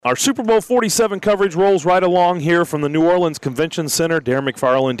Our Super Bowl 47 coverage rolls right along here from the New Orleans Convention Center. Darren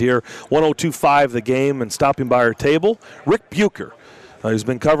McFarland here, 102.5 The Game, and stopping by our table, Ric Bucher. He's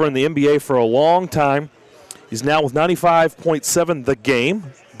been covering the NBA for a long time. He's now with 95.7 The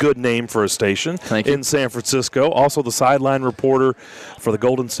Game, good name for a station, in San Francisco. Also the sideline reporter for the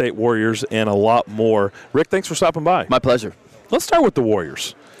Golden State Warriors and a lot more. Rick, thanks for stopping by. My pleasure. Let's start with the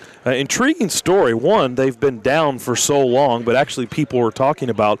Warriors. Intriguing story. One, they've been down for so long, but actually people were talking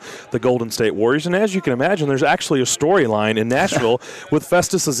about the Golden State Warriors. And as you can imagine, there's actually a storyline in Nashville with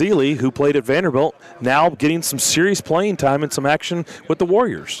Festus Ezeli, who played at Vanderbilt, now getting some serious playing time and some action with the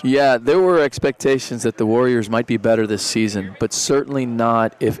Warriors. Yeah, there were expectations that the Warriors might be better this season, but certainly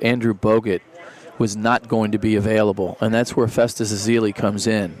not if Andrew Bogut was not going to be available. And that's where Festus Ezeli comes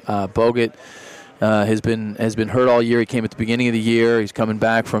in. Bogut has been hurt all year. He came at the beginning of the year. He's coming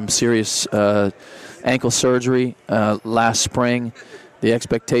back from serious ankle surgery last spring. The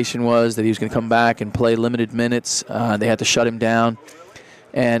expectation was that he was going to come back and play limited minutes. They had to shut him down.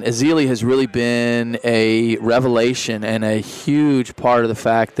 And Ezeli has really been a revelation and a huge part of the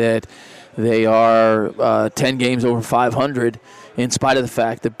fact that they are 10 games over 500 in spite of the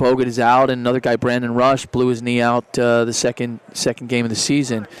fact that Bogut is out and another guy, Brandon Rush, blew his knee out the second game of the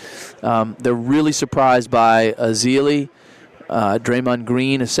season. They're really surprised by Ezeli, Draymond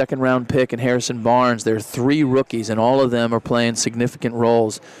Green, a second-round pick, and Harrison Barnes. They're three rookies, and all of them are playing significant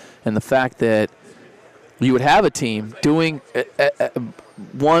roles. And the fact that you would have a team doing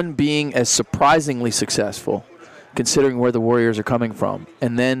one being as surprisingly successful, considering where the Warriors are coming from,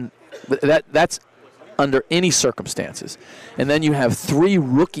 and then that's under any circumstances. And then you have three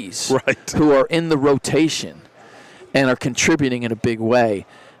rookies who are in the rotation and are contributing in a big way.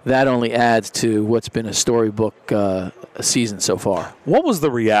 That only adds to what's been a storybook season so far. What was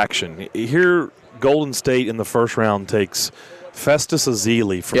the reaction? Here, Golden State in the first round takes Festus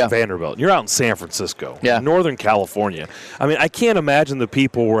Ezeli from Vanderbilt. You're out in San Francisco, Northern California. I mean, I can't imagine the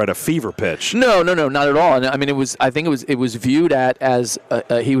people were at a fever pitch. No, not at all. I mean, I think it was viewed as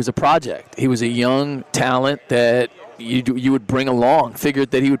he was a project. He was a young talent that you would bring along.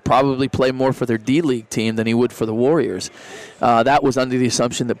 Figured that he would probably play more for their D-League team than he would for the Warriors. That was under the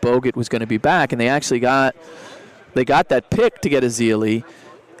assumption that Bogut was going to be back, and they actually got that pick to get Ezeli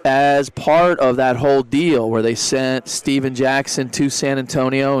as part of that whole deal where they sent Steven Jackson to San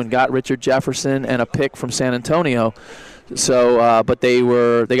Antonio and got Richard Jefferson and a pick from San Antonio. So, but they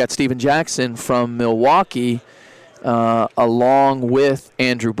got Steven Jackson from Milwaukee along with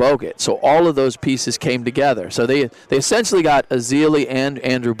Andrew Bogut. So all of those pieces came together. So they essentially got Ezeli and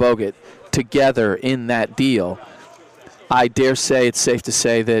Andrew Bogut together in that deal. I dare say it's safe to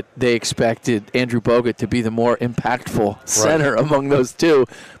say that they expected Andrew Bogut to be the more impactful center among those two,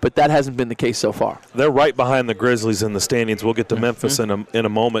 but that hasn't been the case so far. They're right behind the Grizzlies in the standings. We'll get to Memphis in a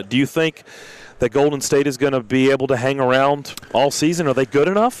moment. Do you think that Golden State is going to be able to hang around all season? Are they good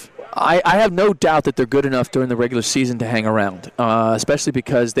enough? I have no doubt that they're good enough during the regular season to hang around, especially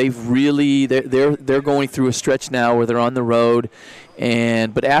because they're going through a stretch now where they're on the road,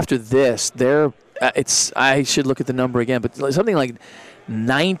 but after this, I should look at the number again, but something like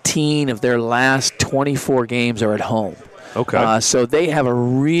 19 of their last 24 games are at home. Okay. So they have a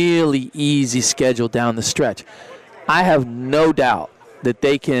really easy schedule down the stretch. I have no doubt that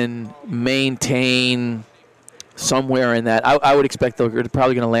they can maintain somewhere in that. I would expect they're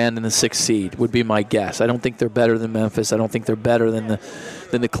probably going to land in the 6th seed, would be my guess. I don't think they're better than Memphis. I don't think they're better than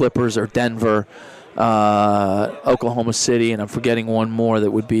the Clippers or Denver. Oklahoma City, and I'm forgetting one more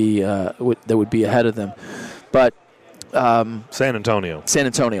that would be ahead of them, but San Antonio.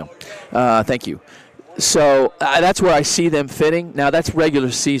 Thank you. So that's where I see them fitting. Now that's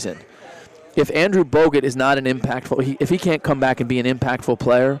regular season. If Andrew Bogut is not an impactful, if he can't come back and be an impactful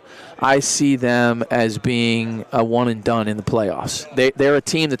player, I see them as being a one and done in the playoffs. They're a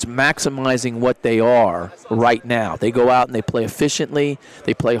team that's maximizing what they are right now. They go out and they play efficiently.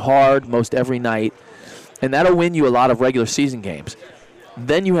 They play hard most every night, and that'll win you a lot of regular season games.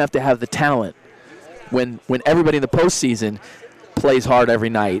 Then you have to have the talent when everybody in the postseason plays hard every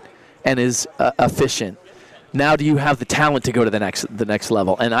night and is efficient. Now do you have the talent to go to the next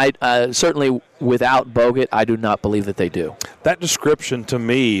level? And I certainly, without Bogut, I do not believe that they do. That description to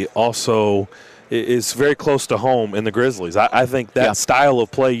me also is very close to home in the Grizzlies. I think that style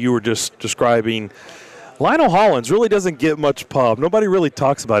of play you were just describing, Lionel Hollins really doesn't get much pub. Nobody really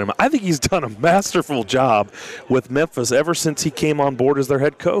talks about him. I think he's done a masterful job with Memphis ever since he came on board as their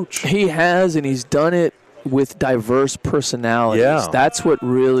head coach. He has, and he's done it with diverse personalities. Yeah. That's what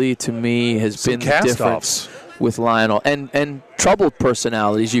really, to me, has been the difference with Lionel. And troubled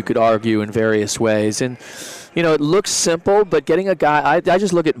personalities, you could argue, in various ways. And it looks simple, but getting a guy, I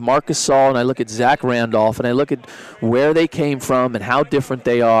just look at Marc Gasol and I look at Zach Randolph and I look at where they came from and how different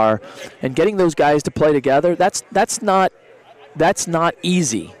they are, and getting those guys to play together, that's not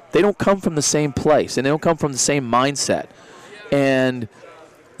easy. They don't come from the same place and they don't come from the same mindset. And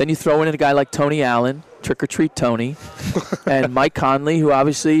then you throw in a guy like Tony Allen, Trick or Treat Tony, and Mike Conley, who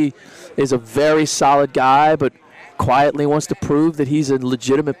obviously is a very solid guy, but quietly wants to prove that he's a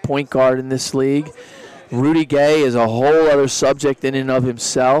legitimate point guard in this league. Rudy Gay is a whole other subject in and of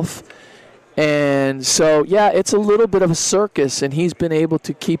himself. And so, yeah, it's a little bit of a circus, and he's been able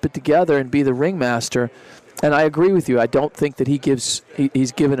to keep it together and be the ringmaster. And I agree with you. I don't think that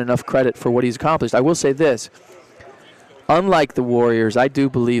he's given enough credit for what he's accomplished. I will say this. Unlike the Warriors, I do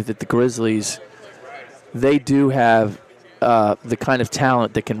believe that the Grizzlies, they do have the kind of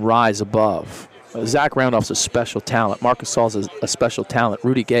talent that can rise above. Zach Randolph's a special talent. Marc Gasol's a special talent.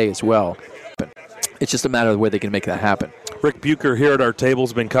 Rudy Gay as well. It's just a matter of where they can make that happen. Ric Bucher here at our table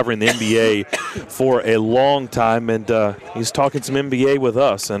has been covering the NBA for a long time, and he's talking some NBA with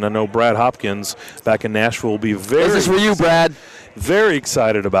us. And I know Brad Hopkins back in Nashville will be very. This is for you, Brad. Very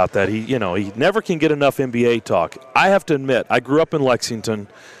excited about that. He never can get enough NBA talk. I have to admit, I grew up in Lexington.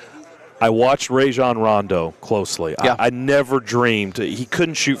 I watched Rajon Rondo closely. Yeah. I never dreamed. He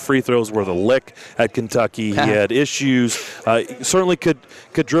couldn't shoot free throws worth a lick at Kentucky. He had issues. Certainly could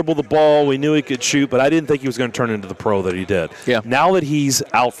dribble the ball. We knew he could shoot, but I didn't think he was going to turn into the pro that he did. Yeah. Now that he's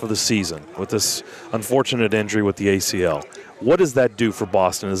out for the season with this unfortunate injury with the ACL, what does that do for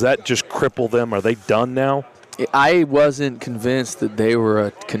Boston? Does that just cripple them? Are they done now? I wasn't convinced that they were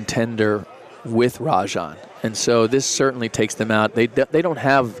a contender with Rajon, and so this certainly takes them out. They don't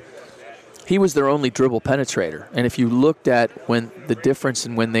have. He was their only dribble penetrator, and if you looked at when the difference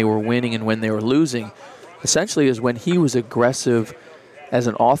in when they were winning and when they were losing, essentially is when he was aggressive as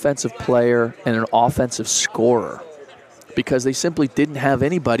an offensive player and an offensive scorer, because they simply didn't have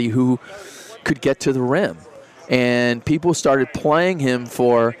anybody who could get to the rim, and people started playing him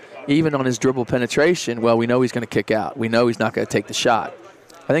for. Even on his dribble penetration, well, we know he's going to kick out. We know he's not going to take the shot.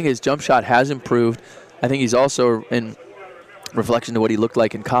 I think his jump shot has improved. I think he's also, in reflection to what he looked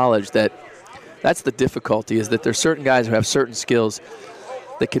like in college, that's the difficulty, is that there's certain guys who have certain skills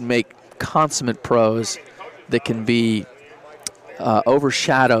that can make consummate pros that can be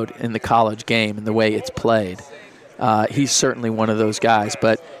overshadowed in the college game and the way it's played. He's certainly one of those guys.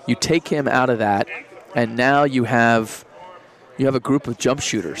 But you take him out of that, and now you have a group of jump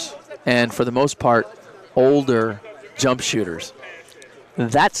shooters, and for the most part, older jump shooters.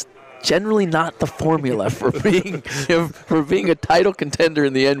 That's generally not the formula for being a title contender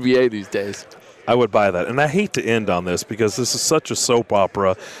in the NBA these days. I would buy that, and I hate to end on this because this is such a soap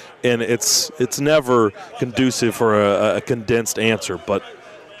opera, and it's never conducive for a condensed answer. But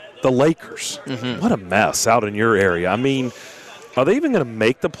the Lakers, what a mess out in your area. I mean, are they even going to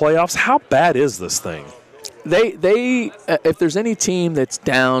make the playoffs? How bad is this thing? They if there's any team that's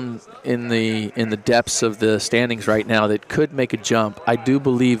down in the depths of the standings right now that could make a jump, I do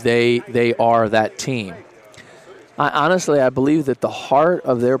believe they are that team. I believe that the heart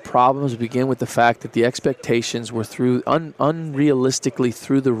of their problems begin with the fact that the expectations were unrealistically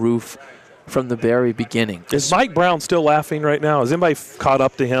through the roof from the very beginning. Is Mike Brown still laughing right now? Is anybody caught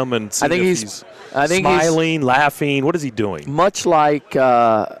up to him and see if he's smiling, laughing? What is he doing? Much like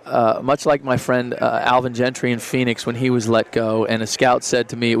my friend Alvin Gentry in Phoenix when he was let go, and a scout said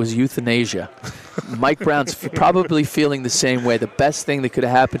to me it was euthanasia. Mike Brown's probably feeling the same way. The best thing that could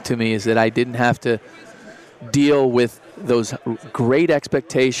have happened to me is that I didn't have to deal with those great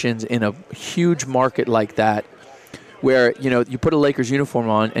expectations in a huge market like that, where you put a Lakers uniform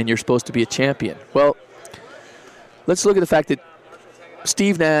on and you're supposed to be a champion. Well, let's look at the fact that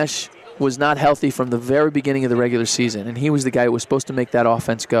Steve Nash was not healthy from the very beginning of the regular season, and he was the guy who was supposed to make that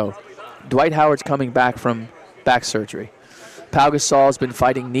offense go. Dwight Howard's coming back from back surgery. Pau Gasol's been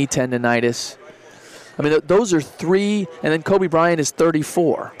fighting knee tendonitis. I mean, those are three, and then Kobe Bryant is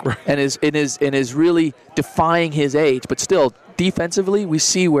 34 and is really defying his age, but still defensively we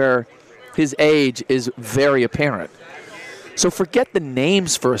see where his age is very apparent. So forget the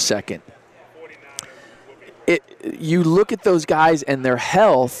names for a second. You look at those guys and their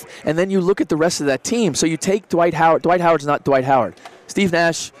health, and then you look at the rest of that team. So you take Dwight Howard. Dwight Howard's not Dwight Howard. Steve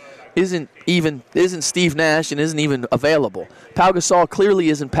Nash isn't Steve Nash and isn't even available. Pau Gasol clearly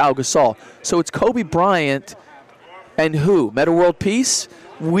isn't Pau Gasol. So it's Kobe Bryant and who? Metta World Peace?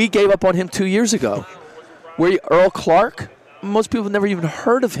 We gave up on him 2 years ago. Earl Clark? Most people have never even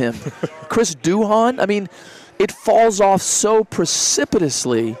heard of him. Chris Duhon? I mean, it falls off so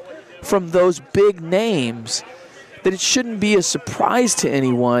precipitously from those big names that it shouldn't be a surprise to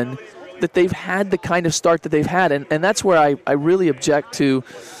anyone that they've had the kind of start that they've had. And that's where I really object to,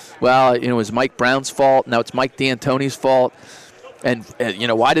 well, it was Mike Brown's fault. Now it's Mike D'Antoni's fault. And,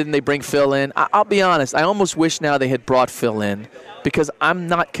 why didn't they bring Phil in? I'll be honest. I almost wish now they had brought Phil in because I'm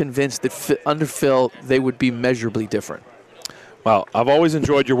not convinced that under Phil they would be measurably different. Well, I've always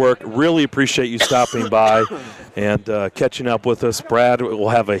enjoyed your work. Really appreciate you stopping by and catching up with us. Brad will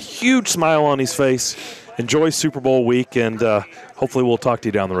have a huge smile on his face. Enjoy Super Bowl week, and hopefully we'll talk to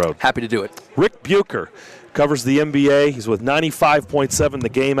you down the road. Happy to do it. Ric Bucher covers the NBA. He's with 95.7 The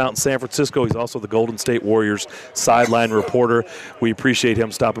Game out in San Francisco. He's also the Golden State Warriors sideline reporter. We appreciate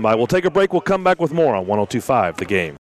him stopping by. We'll take a break. We'll come back with more on 102.5 The Game.